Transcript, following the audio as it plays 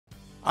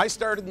I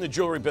started in the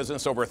jewelry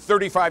business over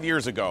 35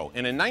 years ago,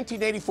 and in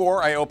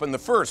 1984 I opened the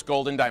first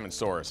gold and diamond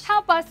stores.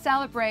 Help us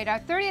celebrate our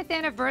 30th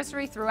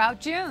anniversary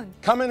throughout June.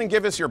 Come in and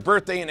give us your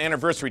birthday and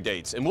anniversary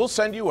dates, and we'll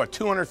send you a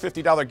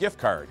 $250 gift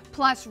card.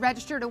 Plus,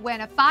 register to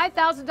win a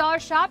 $5,000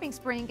 shopping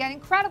spree and get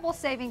incredible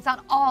savings on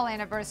all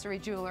anniversary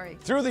jewelry.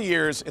 Through the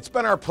years, it's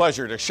been our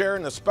pleasure to share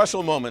in the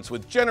special moments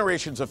with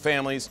generations of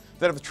families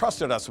that have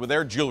trusted us with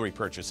their jewelry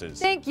purchases.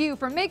 Thank you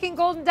for making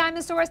Gold and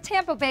Diamond Stores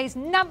Tampa Bay's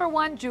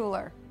 #1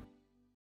 jeweler.